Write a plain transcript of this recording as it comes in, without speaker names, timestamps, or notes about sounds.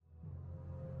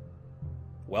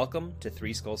Welcome to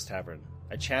Three Skulls Tavern,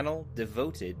 a channel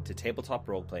devoted to tabletop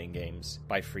role-playing games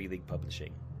by Free League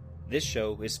Publishing. This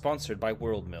show is sponsored by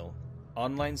WorldMill,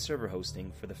 online server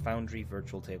hosting for the Foundry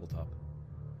Virtual Tabletop.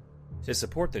 To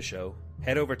support the show,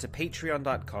 head over to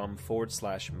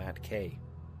patreon.com/MattK.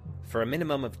 For a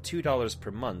minimum of $2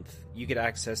 per month, you get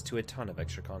access to a ton of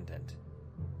extra content.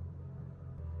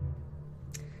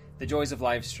 The joys of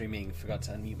live streaming. Forgot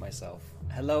to unmute myself.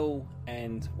 Hello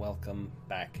and welcome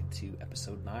back to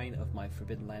episode 9 of my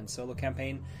Forbidden Lands solo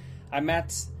campaign. I'm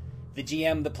Matt, the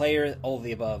GM, the player, all of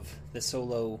the above, the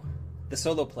solo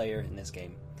player in this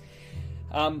game.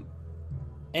 And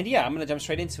yeah, I'm going to jump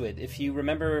straight into it. If you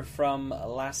remember from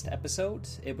last episode,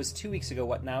 it was 2 weeks ago,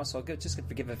 what now? So I'll just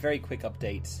give a very quick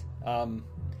update.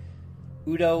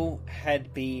 Udo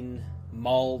had been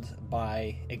mauled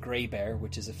by a grey bear,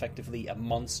 which is effectively a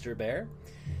monster bear.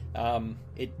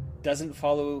 It doesn't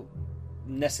follow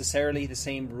necessarily the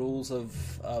same rules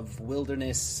of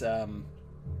wilderness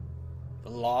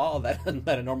law that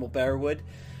a normal bear would.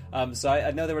 So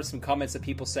I know there were some comments of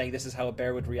people saying this is how a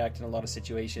bear would react in a lot of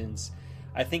situations.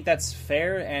 I think that's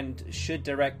fair and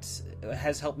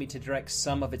has helped me to direct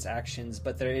some of its actions,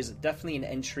 but there is definitely an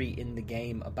entry in the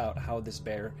game about how this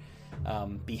bear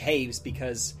behaves,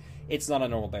 because it's not a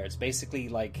normal bear. It's basically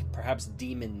like perhaps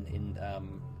demon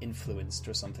influenced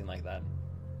or something like that.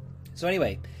 So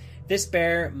anyway, this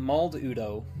bear mauled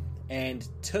Udo and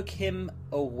took him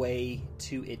away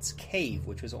to its cave,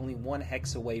 which was only 1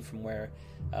 hex away from where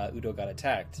Udo got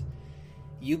attacked.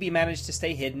 Yubi managed to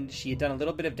stay hidden. She had done a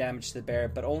little bit of damage to the bear,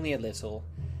 but only a little,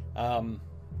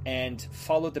 and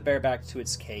followed the bear back to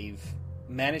its cave.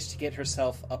 Managed to get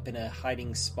herself up in a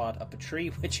hiding spot up a tree,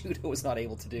 which Udo was not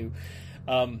able to do,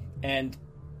 and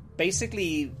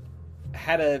basically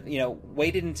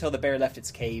waited until the bear left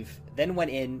its cave, then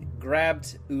went in,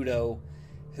 grabbed Udo,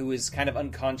 who was kind of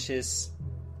unconscious,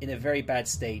 in a very bad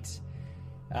state,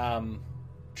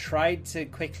 tried to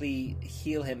quickly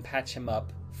heal him, patch him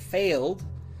up, failed,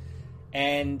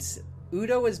 and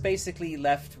Udo was basically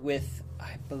left with,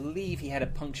 I believe he had a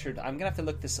punctured... I'm going to have to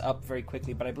look this up very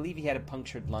quickly, but I believe he had a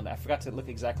punctured lung. I forgot to look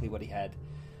exactly what he had.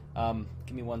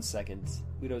 Give me 1 second.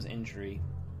 Udo's injury.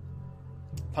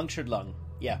 Punctured lung.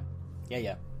 Yeah.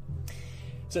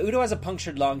 So Udo has a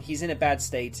punctured lung. He's in a bad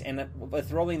state, and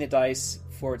with rolling the dice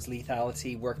for its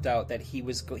lethality, worked out that he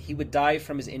would die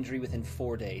from his injury within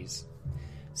 4 days.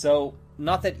 So,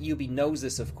 not that Yubi knows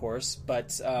this, of course,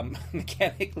 but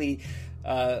mechanically,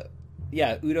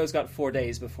 Udo's got 4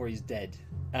 days before he's dead.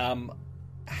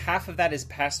 Half of that is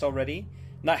passed already.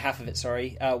 Not half of it,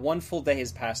 sorry. 1 full day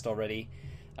has passed already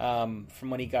from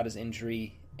when he got his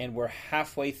injury, and we're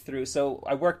halfway through. So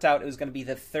I worked out it was going to be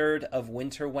the 3rd of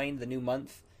Winter Wane, the new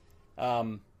month.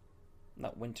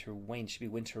 Not Winter Wane, should be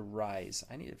Winter Rise.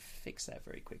 I need to fix that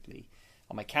very quickly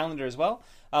on my calendar as well.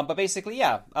 But basically,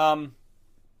 so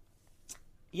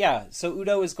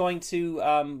Udo is going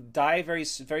to die very,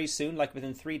 very soon, like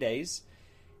within 3 days.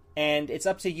 And it's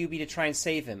up to Yubi to try and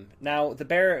save him. Now, the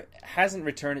bear hasn't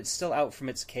returned. It's still out from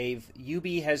its cave.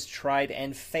 Yubi has tried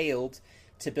and failed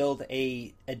to build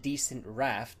a decent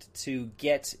raft to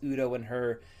get Udo and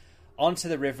her onto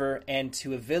the river and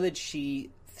to a village she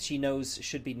knows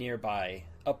should be nearby,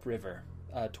 upriver,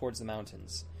 towards the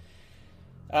mountains.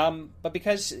 But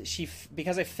because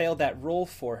I failed that role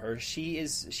for her,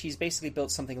 she's basically built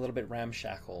something a little bit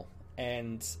ramshackle,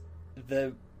 and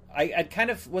I kind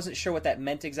of wasn't sure what that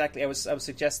meant exactly. I was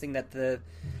suggesting that the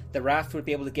raft would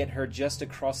be able to get her just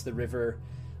across the river,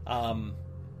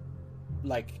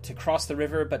 like to cross the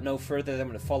river, but no further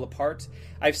than to fall apart.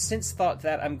 I've since thought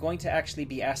that I'm going to actually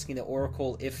be asking the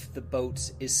Oracle if the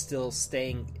boat is still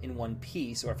staying in one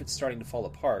piece or if it's starting to fall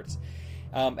apart.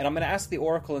 And I'm going to ask the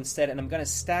Oracle instead, and I'm going to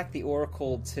stack the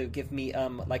Oracle to give me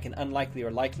like an unlikely or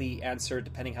likely answer,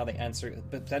 depending how they answer,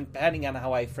 but depending on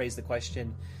how I phrase the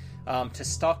question, to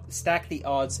stack the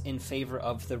odds in favor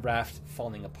of the raft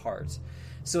falling apart.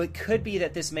 So it could be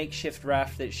that this makeshift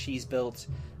raft that she's built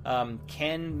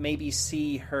can maybe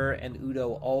see her and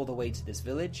Udo all the way to this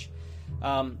village.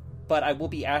 But I will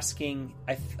be asking...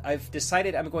 I've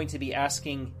decided I'm going to be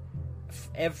asking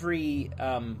every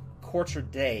quarter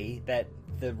day that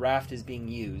the raft is being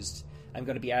used, I'm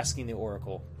going to be asking the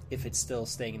Oracle if it's still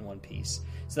staying in one piece.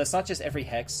 So that's not just every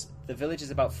hex. The village is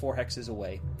about 4 hexes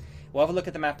away. We'll have a look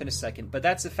at the map in a second, but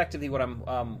that's effectively what I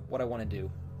want to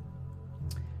do.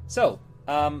 So,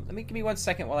 give me 1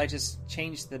 second while I just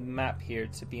change the map here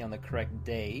to be on the correct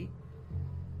day.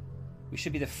 We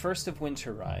should be the 1st of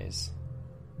Winter Rise.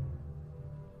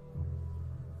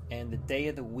 And the day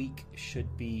of the week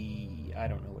should be... I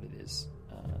don't know what it is.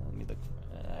 Let me look.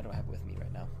 I don't have it with me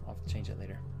right now. I'll change it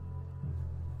later.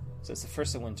 So it's the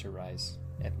first of winter rise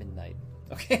at midnight.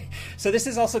 Okay, so this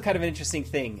is also kind of an interesting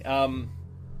thing.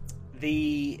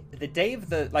 The day of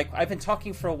the, like, I've been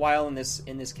talking for a while in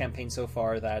this campaign so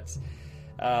far that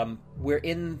we're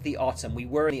in the autumn. We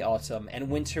were in the autumn, and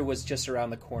winter was just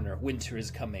around the corner. Winter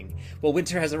is coming. Well,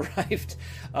 winter has arrived.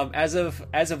 As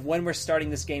of when we're starting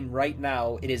this game right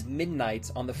now, it is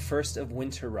midnight on the first of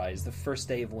winter rise, the first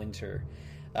day of winter.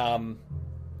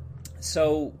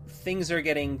 So things are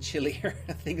getting chillier.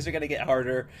 Things are going to get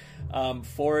harder.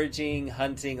 Foraging,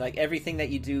 hunting, like everything that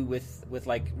you do with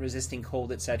like resisting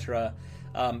cold, etc.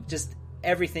 Just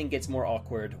everything gets more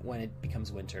awkward when it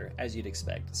becomes winter, as you'd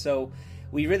expect. So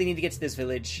we really need to get to this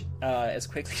village as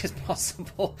quickly as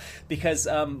possible because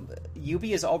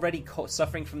Yubi is already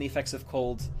suffering from the effects of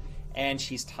cold, and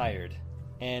she's tired.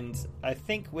 And I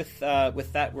think with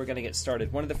that, we're going to get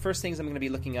started. One of the first things I'm going to be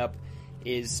looking up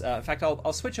is, in fact,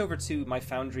 I'll switch over to my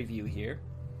Foundry view here.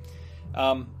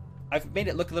 I've made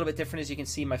it look a little bit different. As you can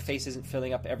see, my face isn't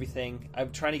filling up everything.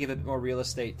 I'm trying to give a bit more real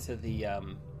estate to the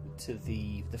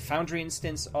Foundry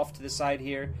instance off to the side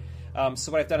here.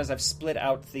 So what I've done is I've split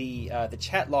out the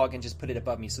chat log and just put it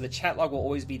above me. So the chat log will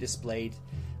always be displayed.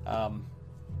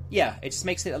 Yeah, it just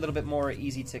makes it a little bit more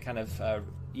easy to kind of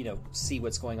see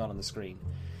what's going on the screen.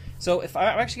 So if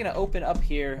I'm actually going to open up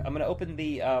here, I'm going to open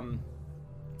the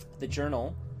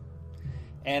journal,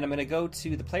 and I'm going to go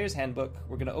to the player's handbook.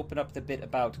 We're going to open up the bit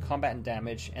about combat and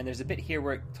damage, and there's a bit here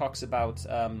where it talks about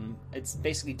it's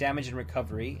basically damage and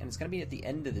recovery, and it's going to be at the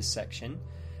end of this section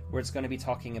where it's going to be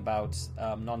talking about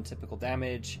non-typical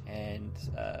damage and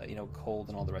cold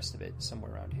and all the rest of it,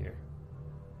 somewhere around here.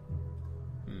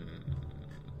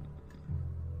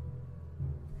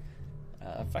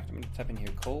 In fact, I'm going to type in here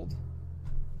cold.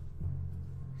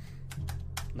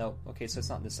 No, okay, so it's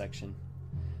not in this section.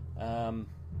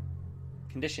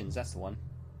 Conditions, that's the one.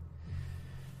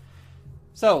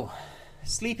 So,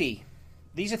 sleepy.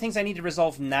 These are things I need to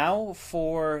resolve now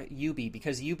for Yubi,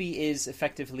 because Yubi is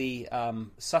effectively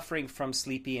suffering from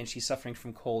sleepy, and she's suffering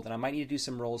from cold, and I might need to do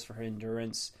some rolls for her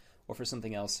endurance or for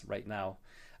something else right now.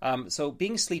 So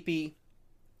being sleepy,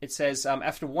 it says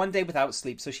after 1 day without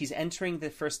sleep, so she's entering the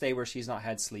first day where she's not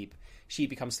had sleep, she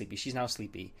becomes sleepy. She's now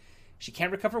sleepy. She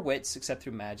can't recover wits except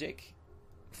through magic.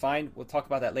 Fine, we'll talk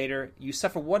about that later. You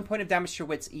suffer 1 point of damage to your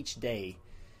wits each day.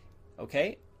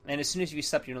 Okay? And as soon as you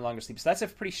slept, you're no longer sleep. So that's a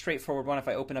pretty straightforward one. If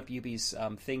I open up Yubi's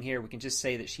thing here, we can just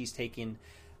say that she's taken...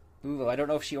 Ooh, I don't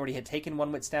know if she already had taken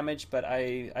 1 wits damage, but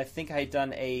I think I had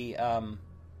done a...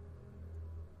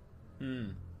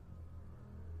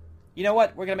 You know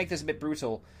what? We're going to make this a bit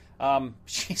brutal.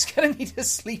 She's going to need to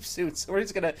sleep soon. So we're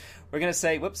going to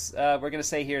say... Whoops. We're going to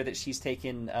say here that she's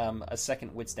taken a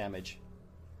 2nd wits damage.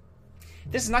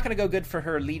 This is not going to go good for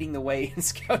her leading the way in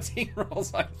scouting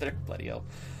rolls either. Bloody hell.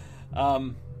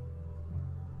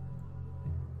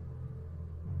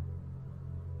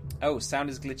 Oh, sound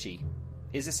is glitchy.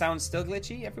 Is the sound still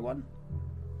glitchy, everyone?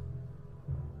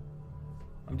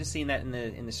 I'm just seeing that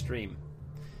in the stream.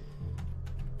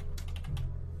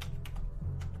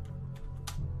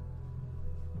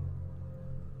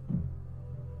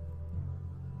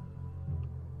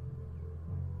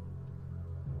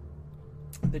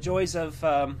 The joys of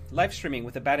live streaming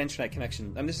with a bad internet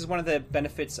connection. And this is one of the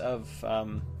benefits of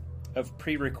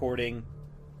pre-recording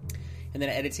and then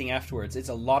editing afterwards. It's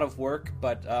a lot of work,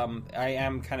 but I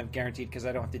am kind of guaranteed, because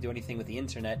I don't have to do anything with the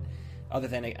internet other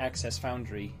than access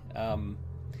Foundry.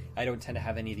 I don't tend to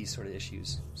have any of these sort of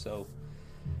issues. So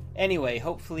anyway,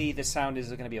 hopefully the sound is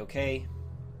going to be okay.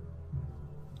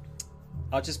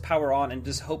 I'll just power on and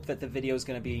just hope that the video is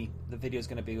going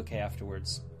to be okay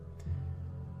afterwards.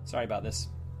 Sorry about this.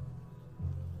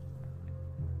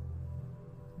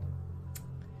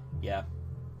 Yeah.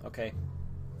 Okay.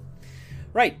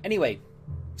 Right. Anyway,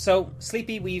 so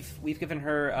sleepy. We've given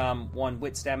her 1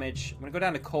 wits damage. I'm gonna go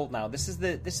down to cold now. This is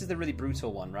the really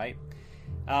brutal one, right?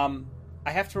 I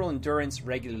have to roll endurance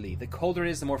regularly. The colder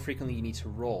it is, the more frequently you need to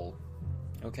roll.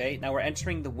 Okay. Now we're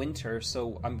entering the winter,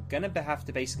 so I'm gonna have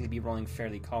to basically be rolling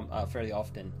fairly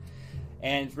often.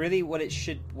 And really, what I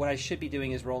should be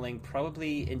doing is rolling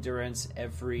probably endurance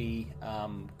every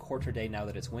quarter day now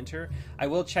that it's winter. I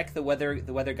will check the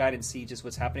weather guide and see just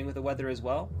what's happening with the weather as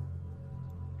well.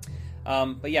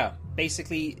 But yeah,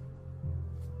 basically,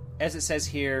 as it says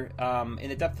here, in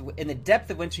the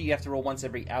depth of winter, you have to roll once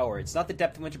every hour. It's not the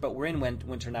depth of winter, but we're in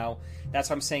winter now.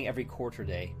 That's why I'm saying every quarter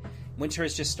day. Winter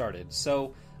has just started,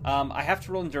 so I have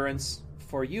to roll endurance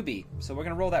for Yubi. So we're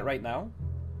gonna roll that right now.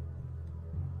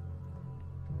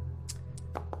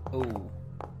 Oh,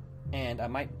 and I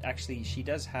might actually... She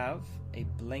does have a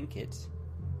blanket,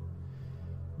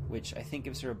 which I think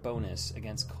gives her a bonus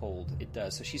against cold. It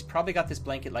does. So she's probably got this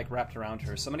blanket like wrapped around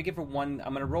her. So I'm going to give her one.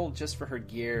 I'm going to roll just for her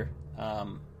gear.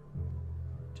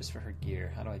 Just for her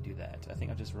gear. How do I do that? I think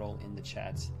I'll just roll in the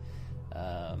chat.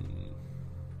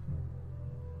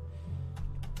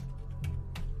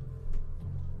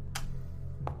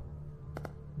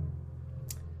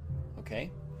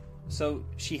 Okay. So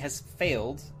she has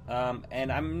failed,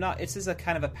 and I'm not. This is a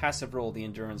kind of a passive roll, the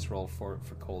endurance roll for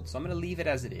cold. So I'm going to leave it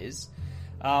as it is.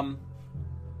 A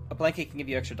blanket can give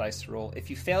you extra dice to roll. If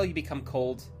you fail, you become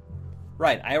cold.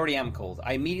 Right, I already am cold.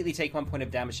 I immediately take 1 point of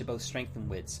damage to both strength and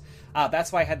wits.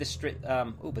 That's why I had the strength.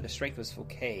 But the strength was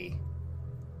okay.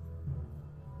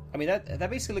 I mean, that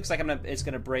basically looks like it's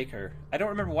gonna break her. I don't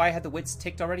remember why I had the wits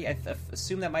ticked already. I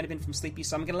assume that might have been from Sleepy,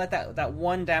 so I'm gonna let that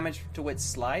 1 damage to wits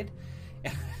slide.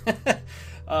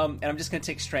 And I'm just gonna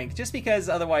take strength, just because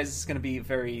otherwise it's gonna be a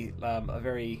very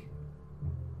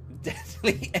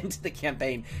deathly end to the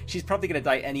campaign. She's probably gonna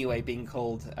die anyway, being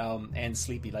cold and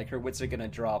sleepy. Like, her wits are gonna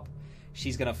drop.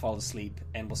 She's gonna fall asleep,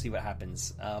 and we'll see what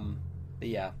happens. But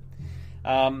yeah.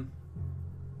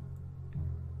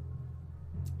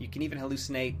 You can even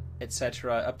hallucinate,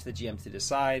 etc., up to the GM to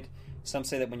decide. Some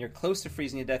say that when you're close to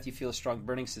freezing to death, you feel a strong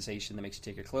burning sensation that makes you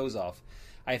take your clothes off.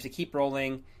 I have to keep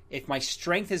rolling. If my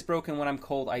strength is broken when I'm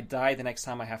cold, I die the next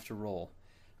time I have to roll.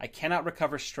 I cannot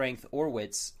recover strength or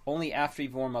wits, only after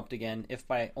you've warmed up again.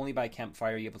 Only by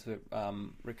campfire are you able to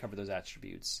recover those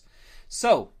attributes.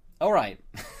 So, all right.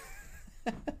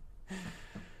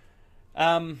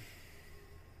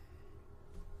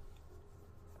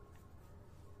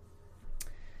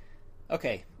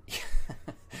 Okay.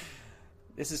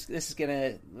 This is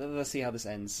gonna. Let's see how this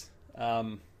ends. What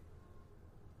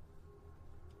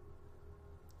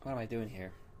am I doing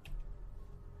here?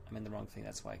 I'm in the wrong thing.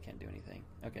 That's why I can't do anything.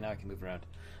 Okay, now I can move around.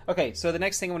 Okay, so the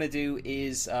next thing I want to do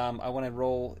is I want to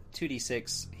roll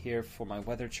 2d6 here for my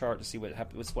weather chart to see what's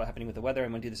happening with the weather. I'm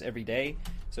going to do this every day.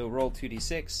 So roll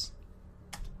 2d6.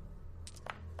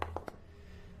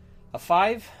 A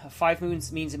 5. A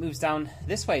 5 means it moves down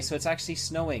this way, so it's actually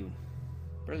snowing.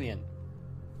 Brilliant.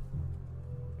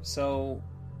 So,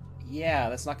 yeah,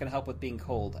 that's not going to help with being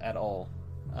cold at all.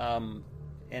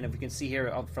 And if we can see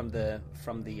here from the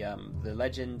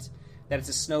legend that it's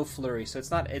a snow flurry, so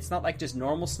it's not like just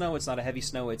normal snow. It's not a heavy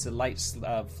snow. It's a light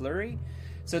flurry.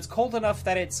 So it's cold enough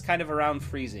that it's kind of around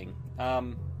freezing.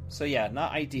 So yeah,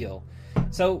 not ideal.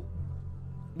 So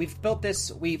we've built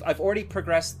this. I've already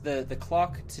progressed the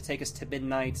clock to take us to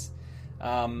midnight.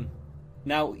 Now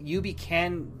Yubi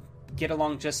can get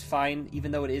along just fine,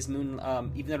 even though it is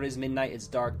midnight. It's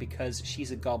dark because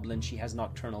she's a goblin. She has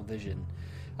nocturnal vision.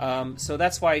 So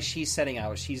that's why she's setting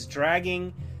out. She's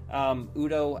dragging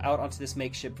Udo out onto this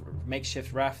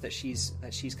makeshift raft that she's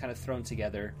kind of thrown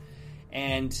together,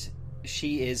 and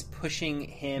she is pushing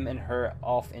him and her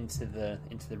off into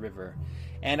the river.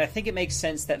 And I think it makes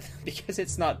sense that because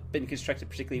it's not been constructed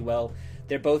particularly well,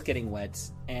 they're both getting wet.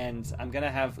 And I'm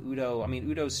gonna have Udo. I mean,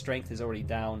 Udo's strength is already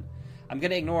down. I'm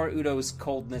gonna ignore Udo's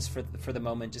coldness for the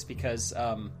moment, just because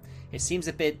it seems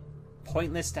a bit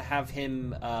pointless to have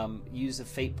him use a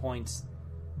fate point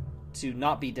to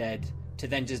not be dead, to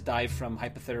then just die from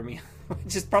hypothermia,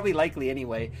 which is probably likely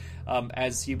anyway,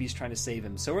 as Yubi's trying to save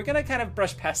him. So we're going to kind of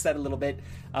brush past that a little bit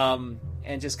and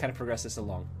just kind of progress this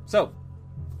along. So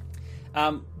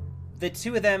the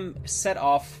two of them set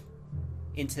off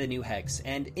into the new hex,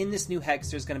 and in this new hex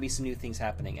there's going to be some new things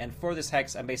happening. And for this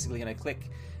hex, I'm basically going to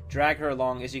drag her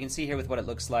along, as you can see here with what it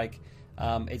looks like.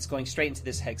 It's going straight into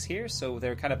this hex here, so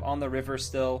they're kind of on the river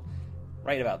still,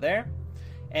 right about there.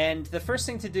 And the first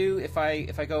thing to do, if I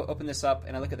go open this up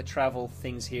and I look at the travel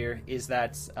things here, is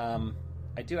that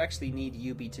I do actually need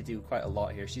Yubi to do quite a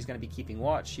lot here. She's going to be keeping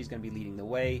watch. She's going to be leading the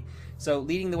way. So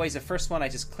leading the way is the first one. I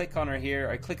just click on her here.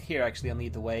 I click here actually on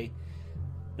lead the way.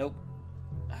 Nope.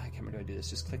 I can't remember how to do this.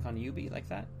 Just click on Yubi like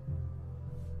that.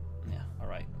 Yeah. All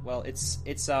right. Well, it's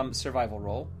survival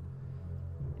roll.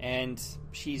 And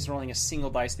she's rolling a single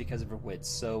dice because of her wits,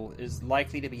 so there's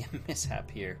likely to be a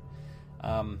mishap here.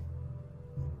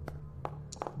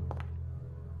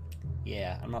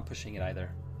 Yeah, I'm not pushing it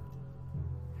either.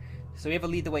 So we have a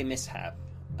lead the way mishap.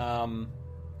 I'm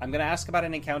going to ask about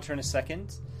an encounter in a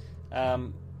second, but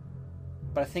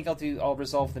I think I'll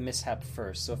resolve the mishap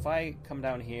first. So if I come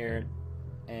down here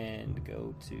and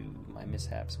go to my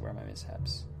mishaps, where are my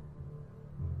mishaps?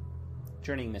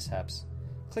 Journeying mishaps.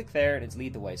 Click there, and it's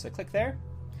lead the way. So I click there.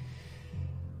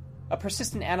 A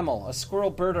persistent animal, a squirrel,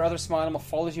 bird, or other small animal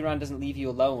follows you around, doesn't leave you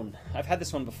alone. I've had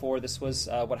this one before. This was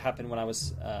what happened when I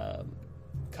was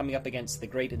coming up against the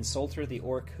Great Insulter, the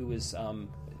orc who was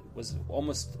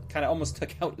almost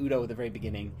took out Udo at the very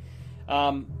beginning.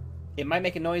 It might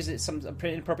make a noise at some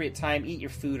inappropriate time, eat your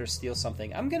food, or steal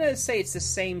something. I'm gonna say it's the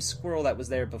same squirrel that was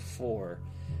there before.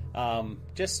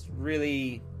 Just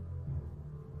really...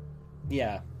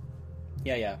 Yeah.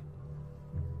 Yeah.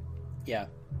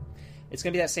 It's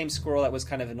gonna be that same squirrel that was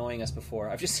kind of annoying us before.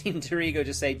 I've just seen Dorigo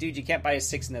just say, dude, you can't buy a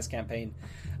 6 in this campaign.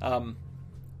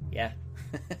 Yeah.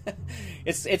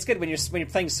 It's good when you're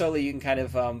playing solo. You can kind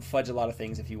of fudge a lot of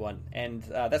things if you want, and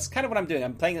that's kind of what I'm doing.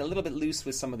 I'm playing a little bit loose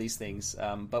with some of these things,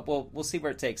 but we'll see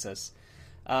where it takes us.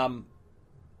 But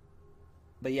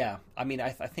yeah, I mean,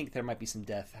 I think there might be some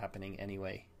death happening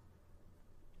anyway.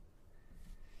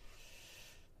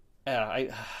 I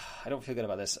don't feel good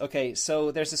about this. Okay,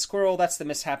 so there's a squirrel. That's the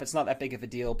mishap. It's not that big of a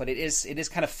deal, but it is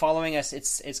kind of following us.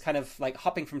 It's kind of like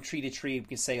hopping from tree to tree, we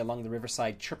can say, along the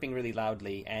riverside, chirping really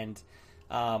loudly, and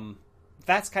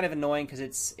that's kind of annoying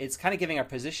because it's kind of giving our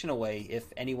position away if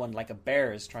anyone like a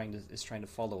bear is trying to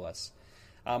follow us.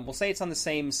 We'll say it's on the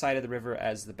same side of the river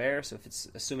as the bear, so if it's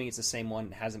assuming it's the same one,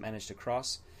 it hasn't managed to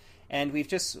cross. And we've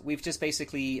just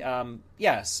basically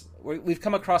we've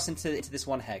come across into this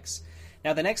one hex.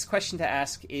 Now the next question to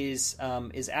ask is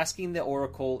asking the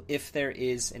oracle if there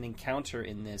is an encounter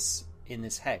in this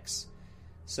hex.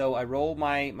 So I roll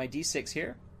my d6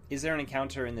 here. Is there an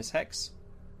encounter in this hex?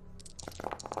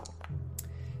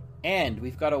 And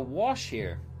we've got a wash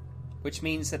here, which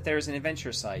means that there's an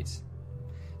adventure site. So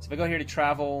if I go here to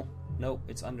travel, nope,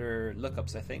 it's under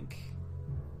lookups, I think.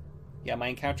 Yeah, my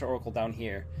encounter oracle down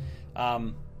here.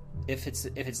 If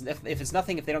it's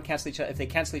nothing, if they don't cancel if they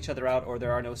cancel each other out, or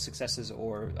there are no successes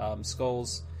or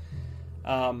skulls,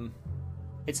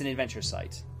 it's an adventure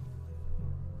site.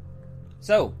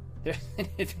 So there's an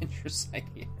adventure site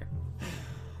here.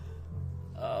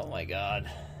 Oh my god.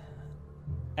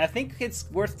 I think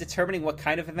it's worth determining what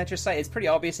kind of adventure site. It's pretty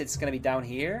obvious it's going to be down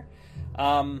here.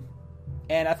 And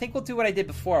I think we'll do what I did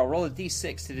before. I'll roll a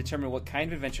d6 to determine what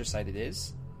kind of adventure site it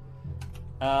is.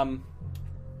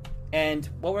 And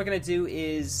what we're going to do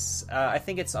is, I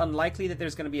think it's unlikely that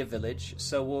there's going to be a village.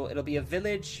 So it'll be a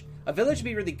village. A village would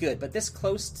be really good, but this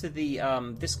close to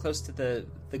the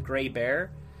gray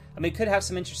bear. I mean, it could have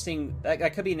some interesting.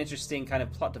 That could be an interesting kind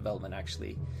of plot development,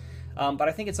 actually. But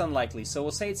I think it's unlikely. So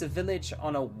we'll say it's a village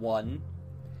on a 1.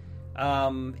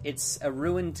 It's a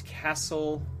ruined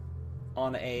castle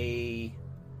on a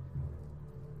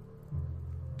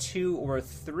 2 or a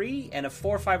 3, and a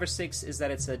 4, 5, or 6 is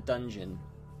that it's a dungeon.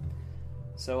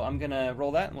 So I'm gonna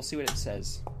roll that, and we'll see what it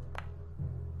says.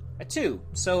 A 2,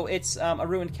 so it's a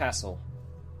ruined castle.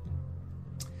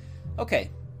 Okay,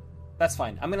 that's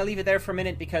fine. I'm gonna leave it there for a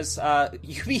minute because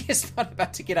Yubi is not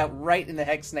about to get out right in the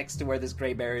hex next to where this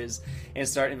gray bear is and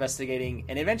start investigating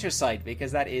an adventure site,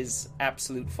 because that is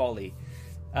absolute folly.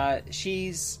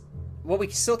 Well, we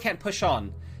still can't push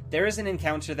on. There is an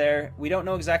encounter there. We don't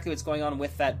know exactly what's going on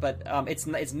with that, but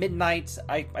it's midnight.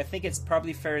 I think it's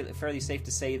probably fairly safe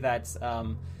to say that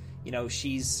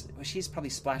she's probably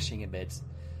splashing a bit.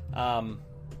 And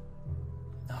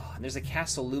there's a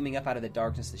castle looming up out of the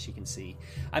darkness that she can see.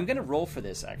 I'm gonna roll for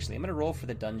this. Actually, I'm gonna roll for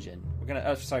the dungeon.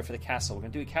 For the castle. We're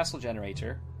gonna do a castle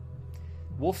generator.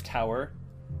 Wolf Tower.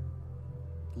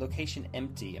 Location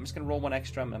empty. I'm just gonna roll one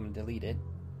extra. I'm gonna delete it.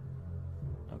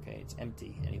 Okay, it's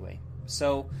empty anyway.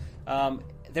 So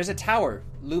there's a tower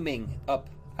looming up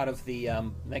out of the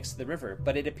next to the river,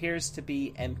 but it appears to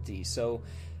be empty. So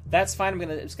that's fine. I'm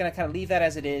just gonna kind of leave that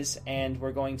as it is, and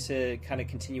we're going to kind of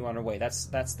continue on our way. That's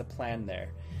the plan there.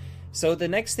 So the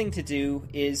next thing to do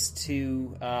is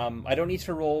to I don't need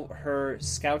to roll her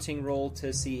scouting roll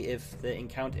to see if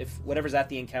whatever's at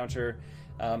the encounter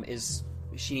is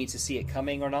she needs to see it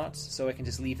coming or not. So I can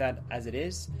just leave that as it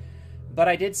is. But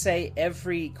I did say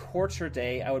every quarter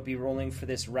day I would be rolling for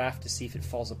this raft to see if it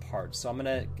falls apart. So I'm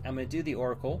gonna do the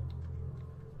oracle.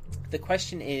 The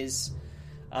question is,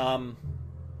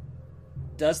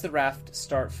 does the raft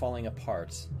start falling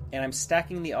apart? And I'm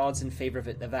stacking the odds in favor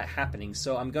of that happening.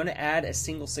 So I'm going to add a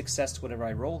single success to whatever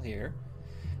I roll here.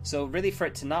 So really, for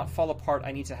it to not fall apart,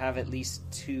 I need to have at least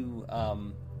 2.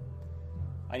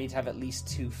 I need to have at least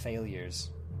 2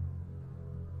 failures.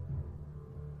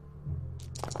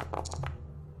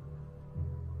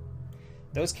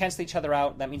 Those cancel each other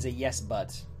out. That means a yes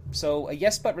but. So a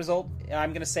yes but result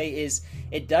I'm going to say is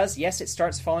it does. Yes, it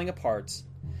starts falling apart,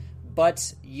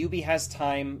 but Yubi has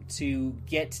time to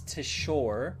get to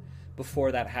shore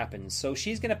before that happens. So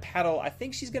she's going to paddle. I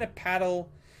think she's going to paddle.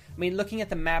 I mean, looking at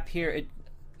the map here, it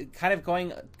kind of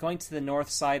going to the north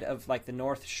side of like the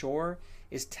north shore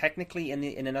is technically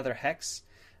in another hex.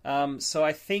 So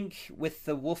I think with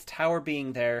the Wolf Tower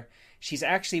being there, she's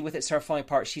actually, with it start falling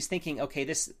apart, she's thinking, okay,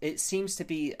 it seems to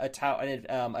be a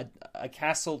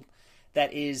castle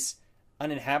that is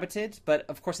uninhabited, but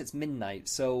of course it's midnight,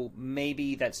 so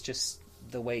maybe that's just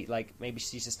the way. Like maybe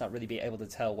she's just not really be able to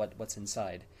tell what's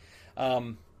inside.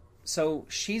 So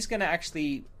she's gonna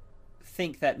actually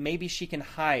think that maybe she can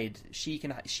hide. She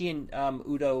and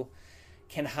Udo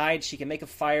can hide. She can make a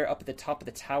fire up at the top of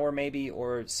the tower, maybe,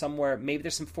 or somewhere. Maybe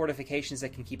there's some fortifications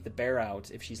that can keep the bear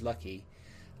out if she's lucky.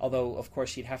 Although, of course,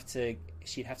 she'd have to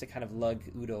kind of lug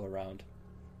Udo around.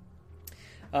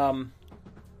 Oh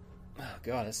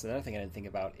god, that's another thing I didn't think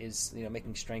about is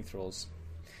making strength rolls.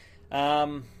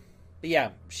 But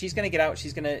yeah, she's gonna get out.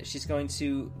 She's going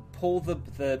to pull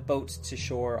the boat to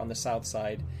shore on the south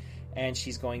side, and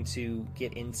she's going to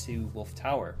get into Wolf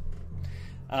Tower.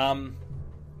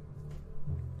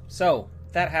 So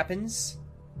that happens.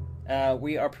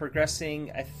 We are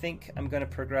progressing. I think I'm going to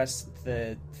progress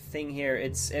the thing here.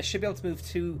 It should be able to move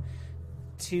two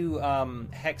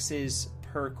hexes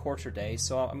per quarter day.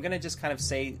 So I'm going to just kind of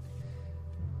say,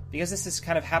 because this is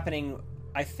kind of happening,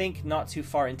 I think not too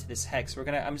far into this hex.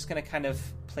 I'm just going to kind of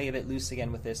play a bit loose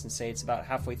again with this and say it's about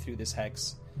halfway through this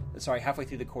hex. Sorry, halfway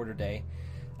through the quarter day,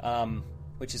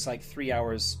 which is like 3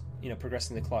 hours.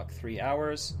 Progressing the clock 3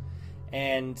 hours,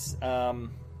 and of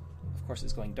course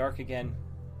it's going dark again.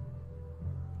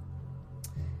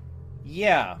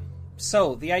 Yeah.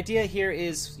 So the idea here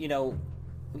is,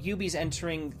 Yubi's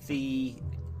entering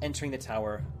the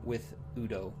tower with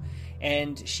Udo,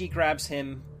 and she grabs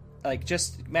him,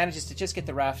 just manages to just get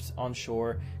the raft on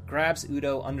shore, grabs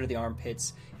Udo under the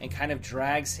armpits, and kind of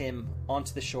drags him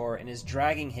onto the shore, and is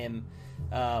dragging him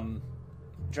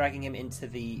into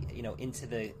the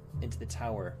into the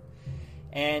tower.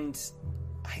 And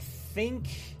I think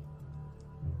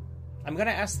I'm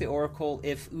gonna ask the Oracle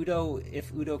if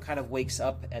Udo kind of wakes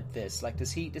up at this. Like,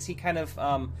 does he kind of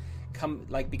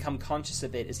become conscious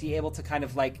of it? Is he able to kind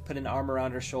of put an arm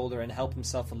around her shoulder and help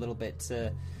himself a little bit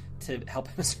to help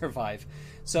him survive?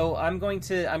 So I'm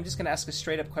just gonna ask a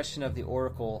straight up question of the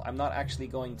Oracle. I'm not actually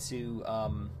going to.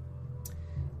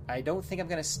 I don't think I'm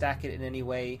gonna stack it in any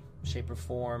way, shape, or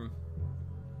form.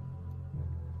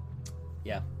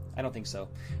 Yeah, I don't think so.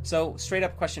 So straight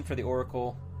up question for the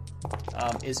Oracle.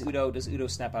 Does Udo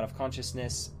snap out of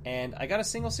consciousness? And I got a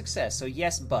single success, so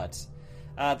yes, but.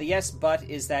 The yes, but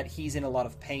is that he's in a lot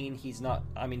of pain. He's not,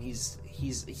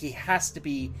 he has to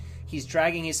be, he's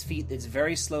dragging his feet, it's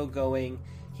very slow going,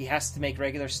 he has to make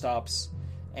regular stops,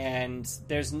 and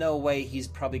there's no way he's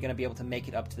probably going to be able to make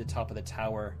it up to the top of the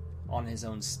tower on his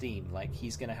own steam.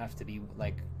 He's going to have to be,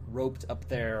 roped up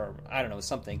there, or I don't know,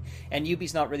 something. And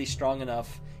Yubi's not really strong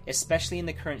enough, especially in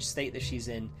the current state that she's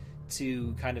in,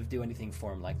 to kind of do anything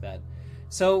for him like that.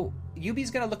 So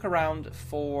Yubi's going to look around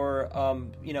for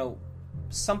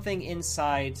something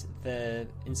inside the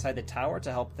tower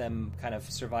to help them kind of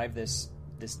survive this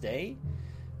day.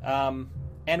 And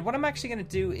what I'm actually going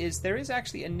to do is there is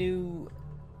actually a new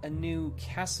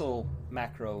castle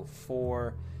macro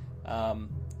for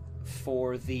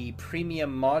the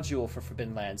premium module for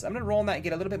Forbidden Lands. I'm going to roll on that and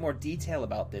get a little bit more detail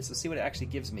about this. Let's see what it actually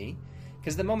gives me,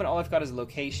 because at the moment all I've got is a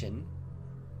location.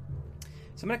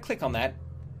 So I'm going to click on that,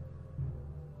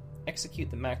 execute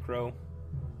the macro,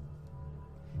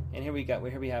 and here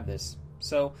we have this.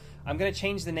 So I'm going to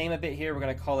change the name a bit here. We're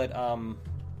going to call it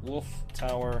Wolf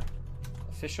Tower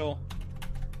Official.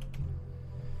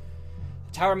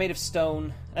 Tower made of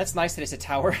stone. That's nice that it's a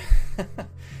tower.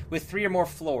 With 3 or more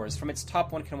floors. From its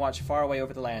top, one can watch far away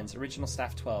over the lands. Original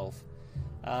staff 12.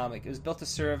 It was built to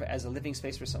serve as a living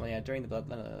space for someone during the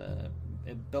blood.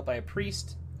 Built by a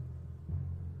priest.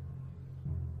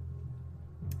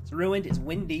 It's ruined. It's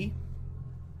windy.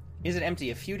 Is it empty?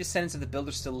 A few descendants of the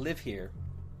builders still live here.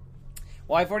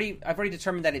 Well, I've already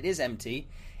determined that it is empty,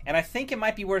 and I think it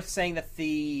might be worth saying that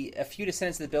a few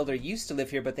descendants of the builder used to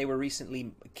live here, but they were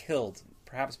recently killed,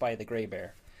 perhaps by the Grey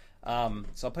Bear.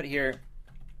 So I'll put here.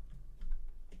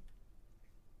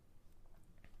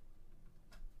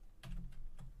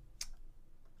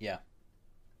 Yeah.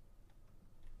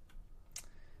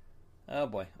 Oh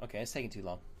boy. Okay, it's taking too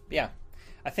long. But yeah.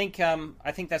 I think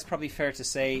that's probably fair to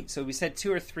say. So we said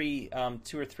 2 or 3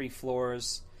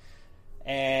 floors,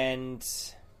 and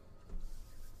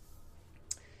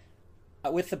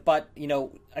with the but,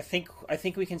 I think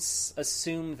we can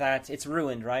assume that it's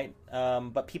ruined, right?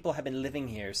 But people have been living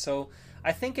here, so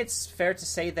I think it's fair to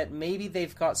say that maybe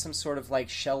they've got some sort of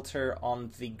shelter on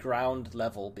the ground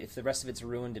level. If the rest of it's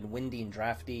ruined and windy and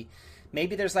drafty,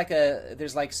 maybe there's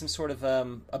some sort of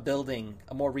a building,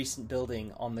 a more recent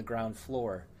building on the ground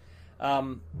floor.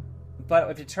 But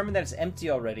I've determined that it's empty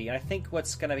already, and I think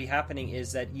what's going to be happening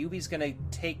is that Yubi's going to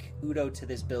take Udo to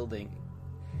this building,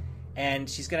 and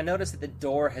she's going to notice that the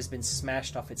door has been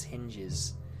smashed off its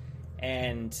hinges,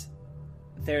 and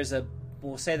there's a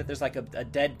we'll say that there's like a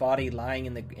dead body lying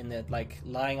in the like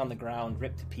lying on the ground,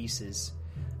 ripped to pieces,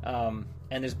 and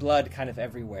there's blood kind of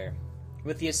everywhere.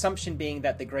 With the assumption being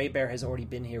that the Grey Bear has already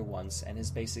been here once and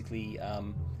has basically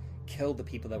killed the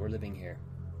people that were living here.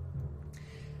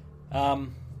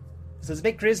 So it's a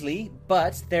bit grisly,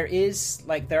 but there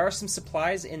are some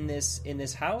supplies in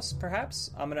this house. Perhaps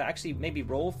I'm gonna actually maybe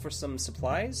roll for some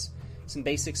supplies, some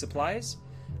basic supplies,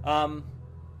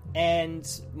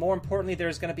 and more importantly,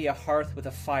 there's going to be a hearth with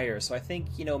a fire. So I think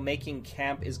making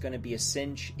camp is going to be a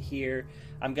cinch here.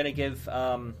 I'm gonna give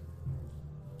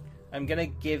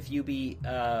Yubi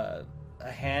a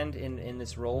hand in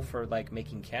this role for like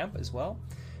making camp as well.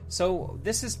 So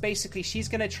this is basically, she's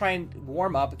going to try and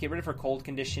warm up, get rid of her cold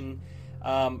condition.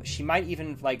 She might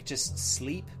even like just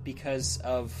sleep because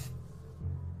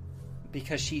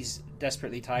she's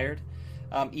desperately tired.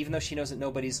 Even though she knows that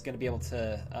nobody's going to be able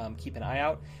to keep an eye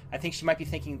out. I think she might be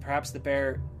thinking perhaps the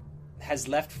bear has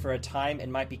left for a time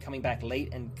and might be coming back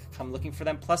late and come looking for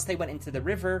them. Plus they went into the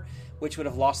river, which would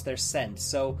have lost their scent.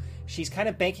 So she's kind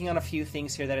of banking on a few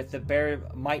things here, that if the bear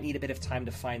might need a bit of time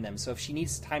to find them. So if she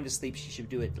needs time to sleep, she should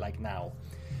do it like now.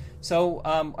 So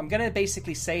I'm going to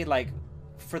basically say like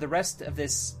for the rest of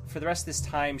this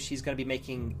time, she's going to be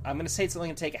making, I'm going to say it's only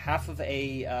going to take half of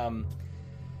a, oh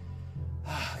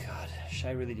God, should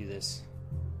I really do this?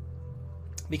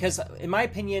 Because, in my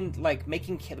opinion, like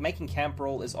making camp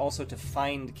role is also to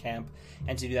find camp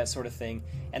and to do that sort of thing,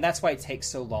 and that's why it takes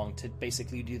so long to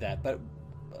basically do that. But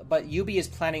Yubi is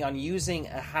planning on using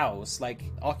a house, like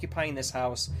occupying this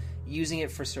house, using it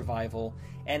for survival,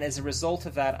 and as a result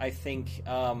of that, I think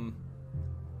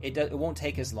it won't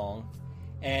take as long.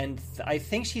 And I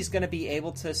think she's going to be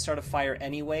able to start a fire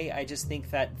anyway. I just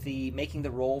think that making the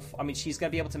roll... I mean, she's going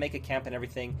to be able to make a camp and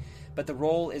everything, but the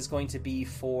roll is going to be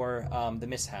for the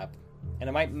mishap. And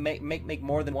I might make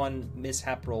more than one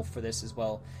mishap roll for this as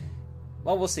well.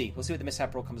 Well, we'll see. We'll see what the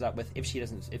mishap roll comes out with if she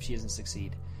doesn't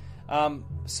succeed.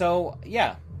 So,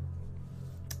 yeah.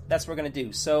 That's what we're going to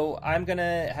do. So, I'm going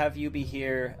to have Yubi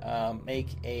here make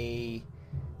a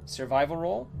survival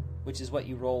roll, which is what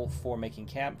you roll for making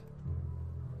camp.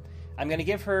 I'm going to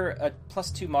give her a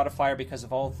 +2 modifier because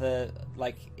of all the,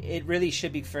 like, it really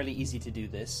should be fairly easy to do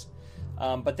this.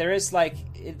 But there is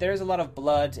a lot of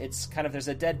blood. It's kind of, there's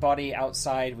a dead body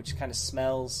outside, which kind of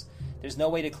smells. There's no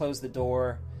way to close the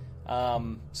door.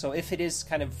 So if it is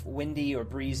kind of windy or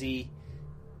breezy,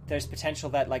 there's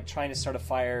potential that, like, trying to start a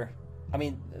fire, I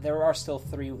mean, there are still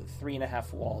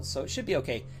 3.5 walls, so it should be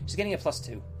okay. She's getting a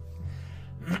 +2.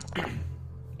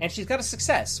 And she's got a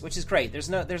success, which is great. There's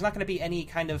not going to be any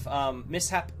kind of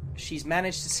mishap. She's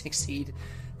managed to succeed,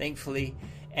 thankfully,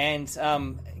 and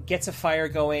gets a fire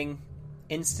going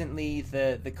instantly.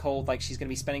 The cold, like she's going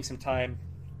to be spending some time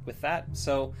with that.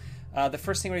 So the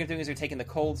first thing we're going to do is we're taking the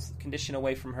cold condition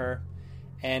away from her,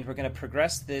 and we're going to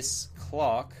progress this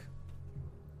clock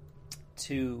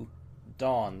to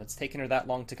dawn. It's taken her that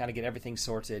long to kind of get everything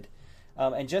sorted.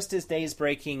 And just as day is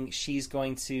breaking, she's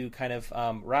going to kind of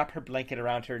wrap her blanket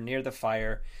around her near the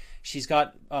fire. She's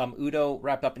got Udo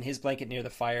wrapped up in his blanket near the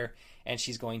fire, and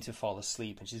she's going to fall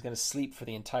asleep. And she's going to sleep for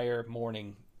the entire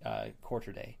morning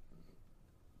quarter day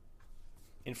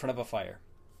in front of a fire.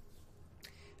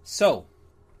 So,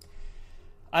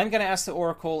 I'm going to ask the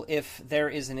Oracle if there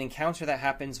is an encounter that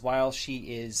happens while she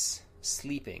is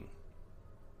sleeping.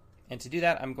 And to do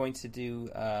that, I'm going to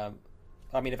do...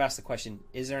 I've asked the question,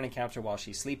 is there an encounter while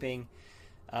she's sleeping?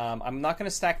 I'm not going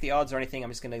to stack the odds or anything. I'm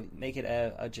just going to make it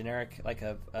a generic, like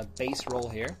a base roll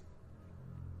here.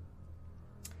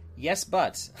 Yes,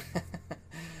 but...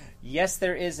 yes,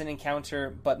 there is an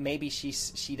encounter, but maybe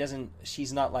she's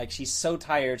so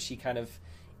tired, she kind of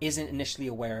isn't initially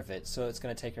aware of it, so it's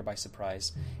going to take her by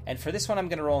surprise. And for this one, I'm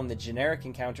going to roll in the generic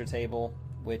encounter table,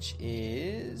 which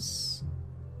is...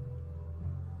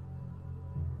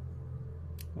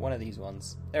 one of these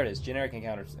ones. There it is. Generic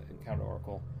encounter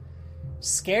oracle.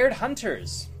 Scared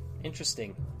hunters.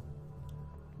 Interesting.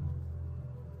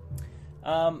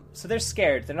 So they're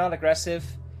scared. They're not aggressive.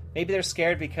 Maybe they're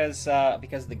scared because of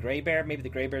the Grey Bear. Maybe the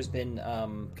Grey Bear's been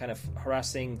kind of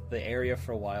harassing the area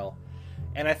for a while.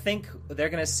 And I think they're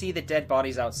going to see the dead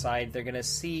bodies outside. They're going to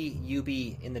see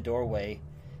Yubi in the doorway.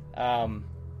 And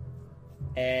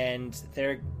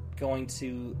they're going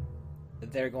to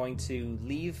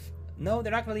leave... No,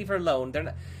 they're not going to leave her alone.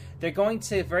 They're going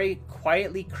to very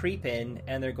quietly creep in,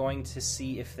 and they're going to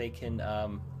see if they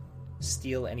can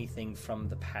steal anything from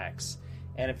the packs.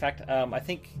 And in fact, I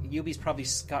think Yubi's probably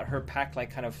got her pack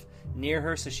like kind of near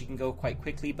her, so she can go quite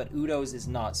quickly. But Udo's is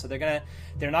not. So they're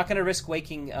not gonna risk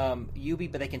waking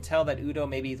Yubi, but they can tell that Udo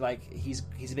maybe like he's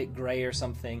a bit gray or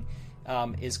something,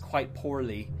 is quite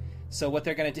poorly. So what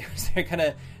they're gonna do is they're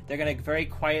gonna very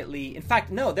quietly. In fact,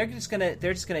 no, they're just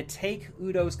gonna take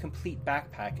Udo's complete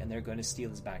backpack and they're going to steal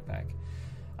his backpack.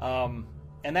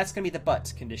 And that's gonna be the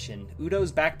but condition.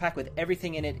 Udo's backpack with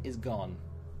everything in it is gone.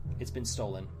 It's been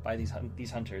stolen by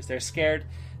these hunters. They're scared.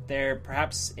 They're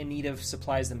perhaps in need of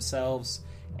supplies themselves,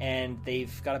 and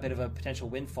they've got a bit of a potential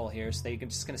windfall here. So they're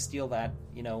just going to steal that,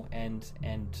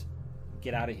 and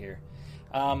get out of here.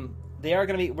 They are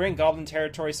going to be. We're in goblin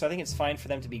territory, so I think it's fine for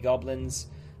them to be goblins,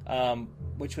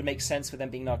 which would make sense with them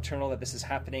being nocturnal. That this is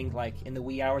happening like in the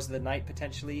wee hours of the night,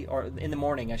 potentially, or in the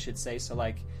morning, I should say. So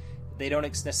like, they don't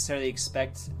necessarily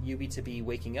expect Yubi to be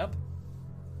waking up.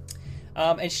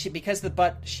 And she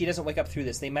doesn't wake up through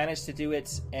this. They managed to do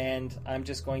it, and I'm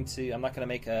not going to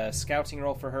make a scouting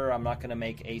roll for her. I'm not going to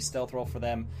make a stealth roll for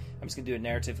them. I'm just going to do it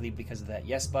narratively because of that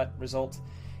yes but result.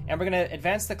 And we're going to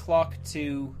advance the clock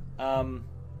to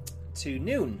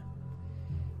noon.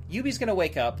 Yubi's going to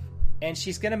wake up, and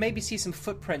she's going to maybe see some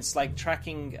footprints, like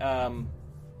tracking,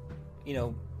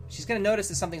 she's going to notice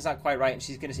that something's not quite right, and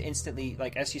she's going to instantly,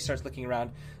 like, as she starts looking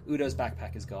around, Udo's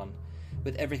backpack is gone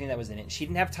with everything that was in it. She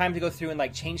didn't have time to go through and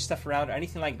like change stuff around or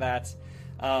anything like that.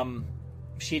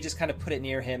 She just kind of put it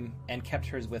near him and kept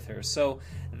hers with her. So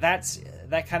that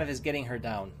kind of is getting her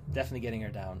down, definitely getting her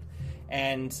down.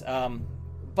 And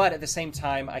but at the same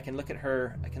time, I can look at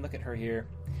her here.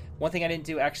 One thing I didn't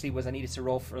do actually was I needed to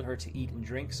roll for her to eat and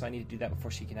drink, so I need to do that before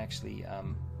she can actually,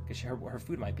 because her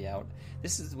food might be out.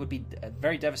 This would be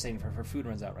very devastating for her food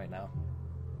runs out right now.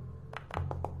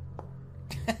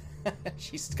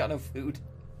 She's got no food.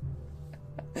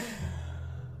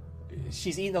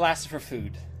 She's eaten the last of her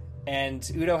food. And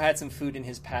Udo had some food in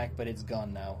his pack, but it's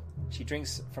gone now. She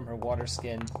drinks from her water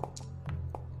skin.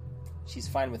 She's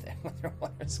fine with her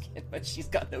water skin, but she's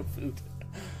got no food.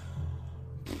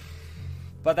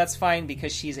 But that's fine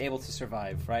because she's able to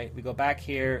survive, right? We go back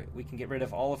here. We can get rid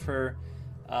of all of her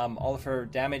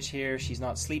damage here. She's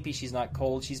not sleepy. She's not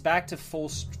cold. She's back to full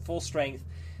strength.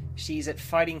 She's at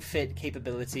fighting fit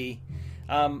capability,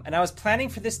 and I was planning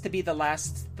for this to be the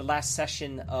last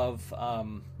session of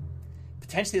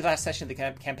potentially the last session of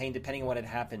the campaign, depending on what had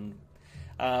happened.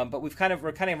 But we're kind of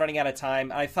running out of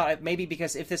time. I thought maybe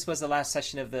because if this was the last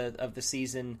session of the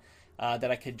season,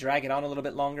 that I could drag it on a little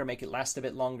bit longer, make it last a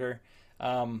bit longer.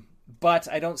 But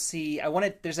I don't see.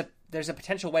 There's a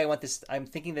potential way I want this. I'm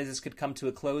thinking that this could come to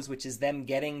a close, which is them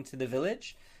getting to the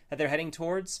village that they're heading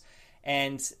towards.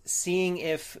 And seeing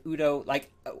if Udo,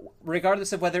 like,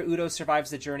 regardless of whether Udo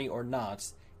survives the journey or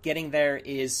not, getting there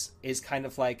is kind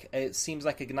of like, it seems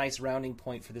like a nice rounding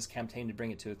point for this campaign to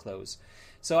bring it to a close.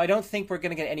 So I don't think we're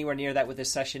going to get anywhere near that with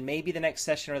this session. Maybe the next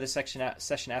session or the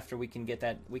session after we can get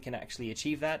that, we can actually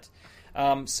achieve that.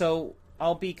 So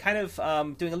I'll be kind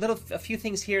of doing a few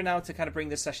things here now to kind of bring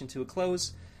this session to a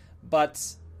close. But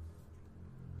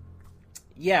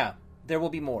yeah, there will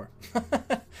be more.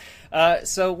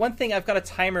 So one thing, I've got a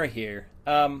timer here.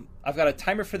 I've got a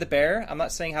timer for the bear. I'm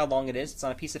not saying how long it is. It's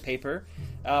on a piece of paper.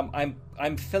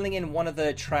 I'm filling in one of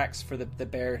the tracks for the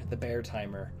bear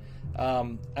timer.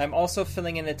 I'm also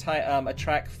filling in a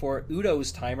track for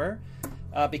Udo's timer,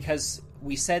 because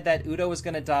we said that Udo was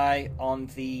going to die on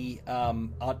the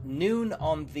noon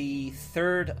on the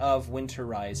 3rd of Winter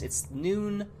Rise. It's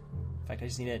noon. In fact, I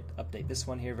just need to update this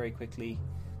one here very quickly.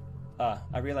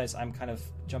 I realize I'm kind of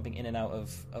jumping in and out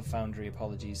of Foundry.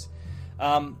 Apologies.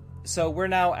 So we're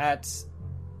now at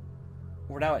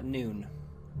noon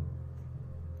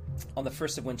on the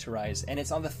 1st of Winter Rise, and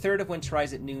it's on the 3rd of Winter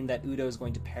Rise at noon that Udo is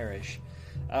going to perish.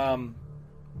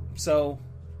 So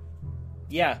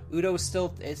yeah, Udo is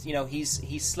still,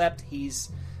 he's slept.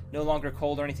 He's no longer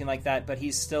cold or anything like that, but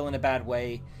he's still in a bad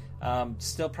way.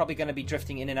 Still probably going to be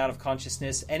drifting in and out of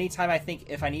consciousness. Anytime I think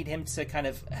if I need him to kind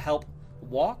of help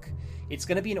walk, it's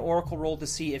going to be an oracle roll to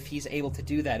see if he's able to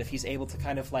do that, if he's able to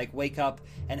kind of like wake up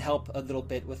and help a little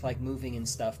bit with like moving and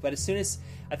stuff. But as soon as,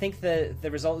 I think the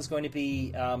result is going to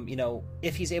be,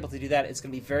 if he's able to do that, it's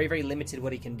going to be very, very limited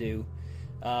what he can do.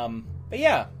 But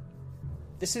yeah,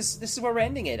 this is where we're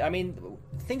ending it. I mean,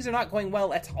 things are not going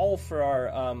well at all for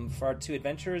our two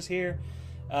adventurers here.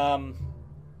 I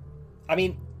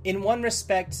mean, in one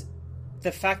respect,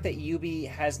 the fact that Yubi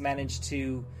has managed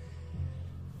to,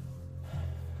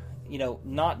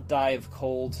 not die of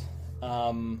cold,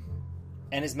 and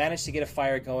has managed to get a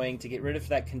fire going to get rid of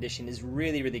that condition is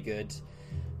really, really good.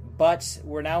 But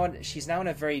she's now in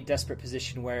a very desperate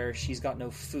position where she's got no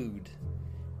food,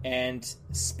 and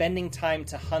spending time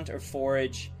to hunt or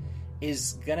forage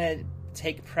is gonna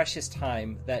take precious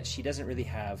time that she doesn't really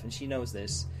have, and she knows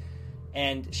this,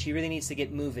 and she really needs to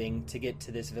get moving to get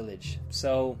to this village.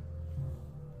 So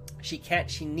She can't.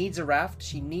 She needs a raft.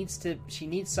 She needs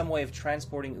some way of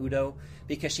transporting Udo,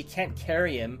 because she can't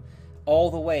carry him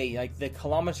all the way. Like, the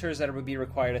kilometers that would be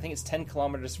required, I think it's 10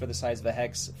 kilometers for the size of a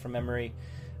hex from memory.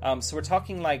 So we're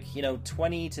talking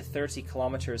 20 to 30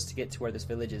 kilometers to get to where this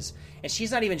village is. And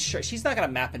she's not even sure. She's not got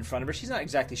a map in front of her. She's not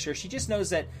exactly sure. She just knows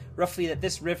that roughly that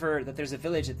this river, that there's a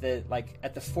village at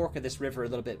the fork of this river, a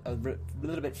little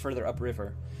bit further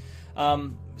upriver.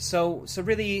 So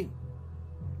really,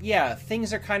 yeah,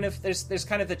 things are kind of, there's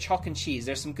kind of the chalk and cheese.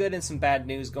 There's some good and some bad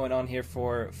news going on here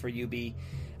for Yubi.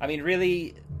 I mean,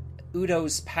 really,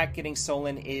 Udo's pack getting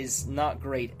stolen is not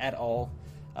great at all.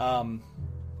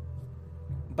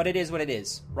 But it is what it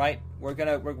is, right? We're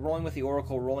rolling with the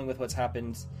Oracle, rolling with what's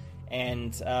happened,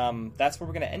 and that's where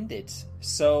we're gonna end it.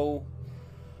 So,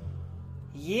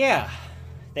 yeah,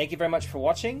 thank you very much for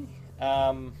watching.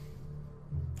 We're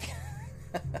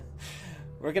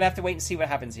gonna have to wait and see what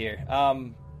happens here.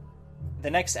 The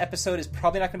next episode is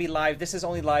probably not gonna be live. This is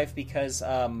only live because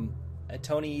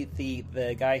Tony,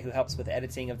 the guy who helps with the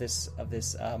editing of this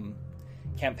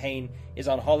campaign, is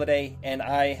on holiday, and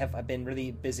I've been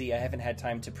really busy. I haven't had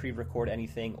time to pre-record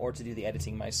anything or to do the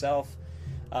editing myself,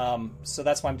 so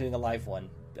that's why I'm doing a live one.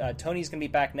 Tony's going to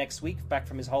be back next week, back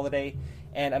from his holiday,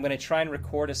 and I'm going to try and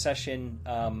record a session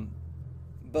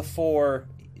before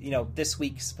this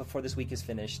week is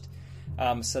finished,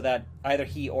 so that either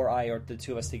he or I, or the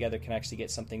two of us together, can actually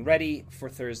get something ready for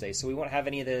Thursday. So we won't have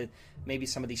any of maybe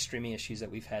some of these streaming issues that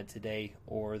we've had today,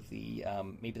 or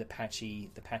maybe the patchy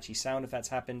sound, if that's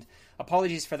happened.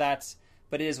 Apologies for that,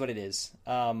 but it is what it is.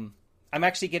 I'm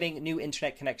actually getting a new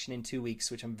internet connection in 2 weeks,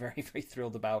 which I'm very, very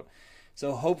thrilled about.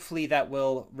 So hopefully that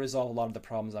will resolve a lot of the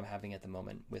problems I'm having at the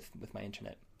moment with my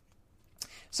internet.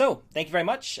 So, thank you very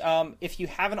much. If you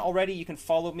haven't already, you can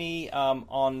follow me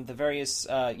on the various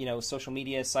social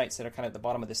media sites that are kind of at the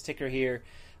bottom of this ticker here.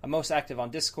 I'm most active on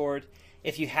Discord.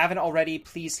 If you haven't already,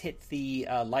 please hit the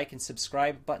like and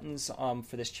subscribe buttons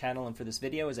for this channel and for this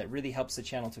video, as that really helps the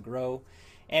channel to grow.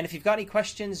 And if you've got any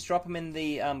questions, drop them in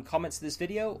the comments of this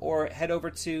video, or head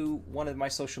over to one of my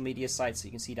social media sites that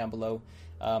you can see down below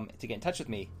to get in touch with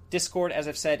me. Discord, as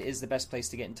I've said, is the best place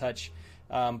to get in touch.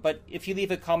 But if you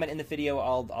leave a comment in the video,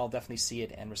 I'll definitely see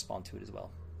it and respond to it as well.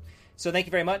 So thank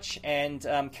you very much, and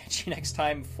catch you next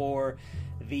time for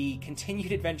the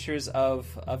continued adventures of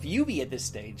Yubi at this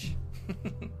stage.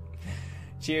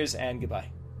 Cheers and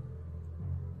goodbye.